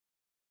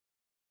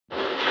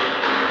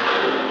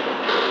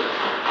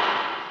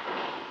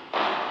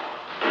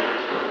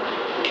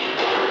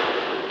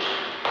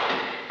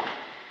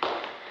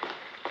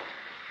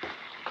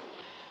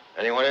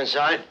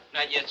inside?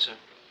 Not yet, sir.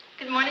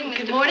 Good morning, Mr.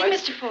 Good morning,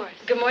 Forrest. Mr. Forrest.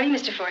 Good morning,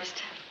 Mr.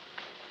 Forrest.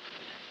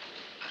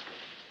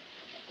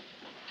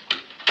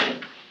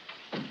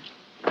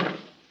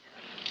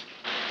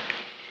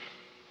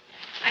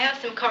 I have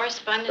some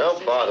correspondence.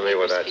 Don't bother me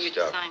with papers that for you to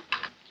stuff. sign.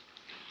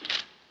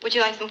 Would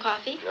you like some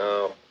coffee?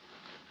 No.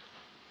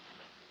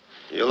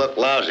 You look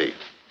lousy.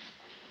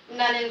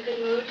 Not in a good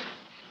mood.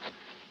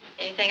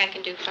 Anything I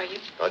can do for you?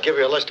 I'll give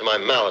you a list of my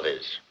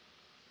maladies.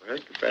 Well,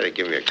 you better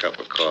give me a cup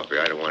of coffee.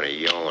 I don't want to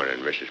yawn in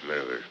Mrs.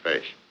 Miniver's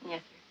face.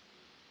 Yes,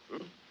 sir.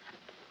 Hmm?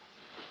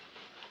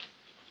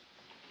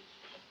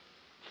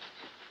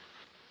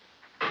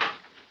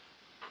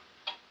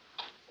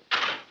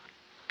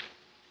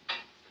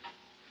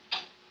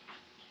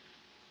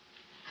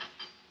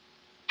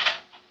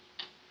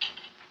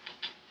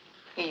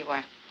 Here you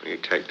are. Will you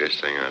take this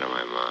thing out of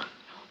my mouth?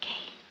 Okay.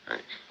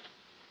 Thanks.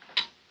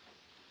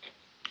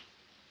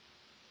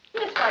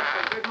 Miss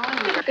Whiteford, good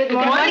morning. Good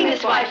morning,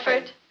 Miss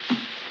Whiteford.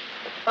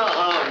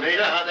 Oh,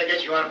 Nita, how'd they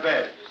get you out of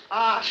bed?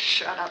 Ah,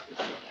 shut up.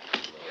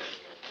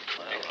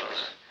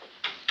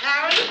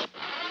 Harry?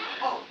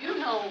 Oh, you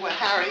know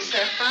Harry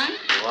Sefrine.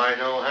 Do I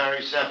know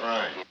Harry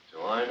Sefrine?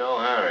 Do I know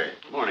Harry?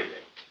 Good morning.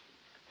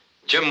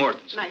 Jim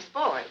Mortensen. Nice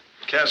boy.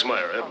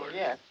 Kazmaier, Oh, Edward.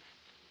 yes.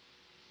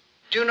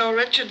 Do you know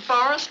Richard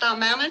Forrest, our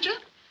manager?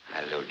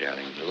 Hello,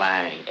 darling.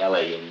 Lang,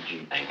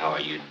 L-A-N-G. Lang, how are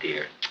you,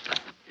 dear?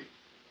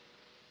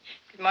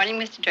 Good morning,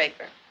 Mr.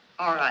 Draper.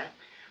 All right.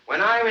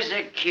 When I was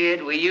a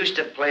kid, we used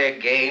to play a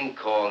game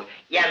called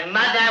Your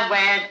Mother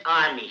Wears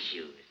Army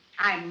Shoes.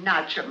 I'm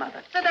not your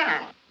mother. Sit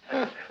down.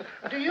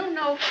 Do you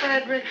know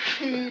Frederick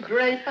T.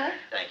 Draper?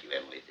 Thank you,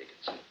 Emily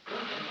Dickinson.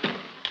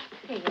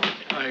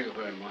 Thank you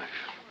very much.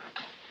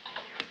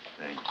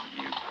 Thank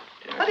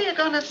you. What are you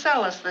going to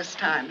sell us this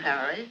time,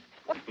 Harry?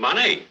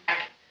 Money.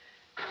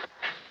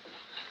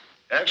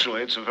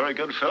 Actually, it's a very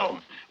good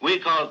film. We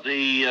call it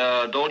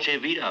the Dolce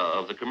Vita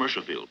of the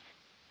commercial field.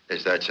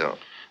 Is that so?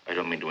 I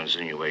don't mean to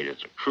insinuate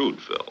it's a crude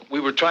film. We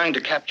were trying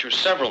to capture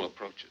several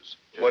approaches.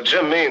 What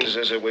Jim means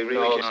is that we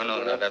really...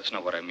 No, that's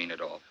not what I mean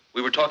at all.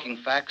 We were talking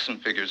facts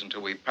and figures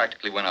until we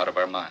practically went out of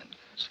our minds.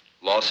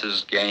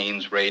 Losses,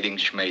 gains,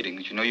 ratings,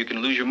 schmatings. You know, you can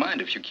lose your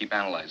mind if you keep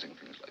analyzing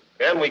things like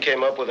that. And we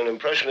came up with an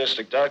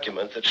impressionistic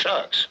document that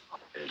shocks.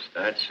 Is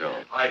that so?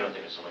 I don't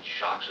think it's so much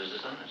shocks as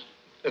it's honest.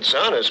 It's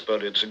honest,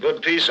 but it's a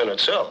good piece in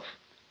itself.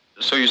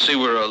 So you see,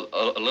 we're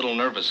a little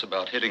nervous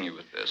about hitting you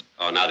with this.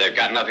 Oh, now they've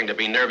got nothing to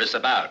be nervous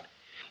about.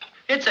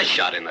 It's a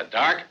shot in the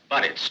dark,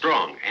 but it's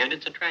strong, and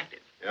it's attractive.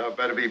 Yeah,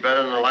 better be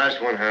better than the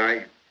last one,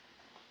 Harry.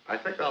 I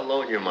think I'll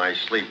loan you my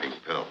sleeping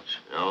pills.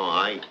 You know,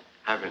 I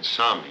have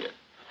insomnia,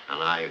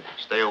 and I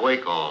stay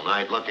awake all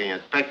night looking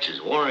at pictures,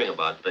 worrying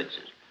about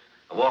pictures.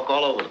 I walk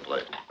all over the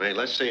place. Wait,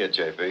 let's see it,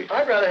 JP.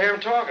 I'd rather hear him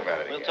talk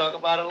about it We'll talk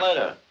about it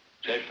later,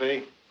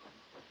 JP.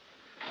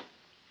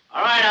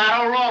 All right,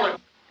 Otto, roll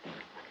it.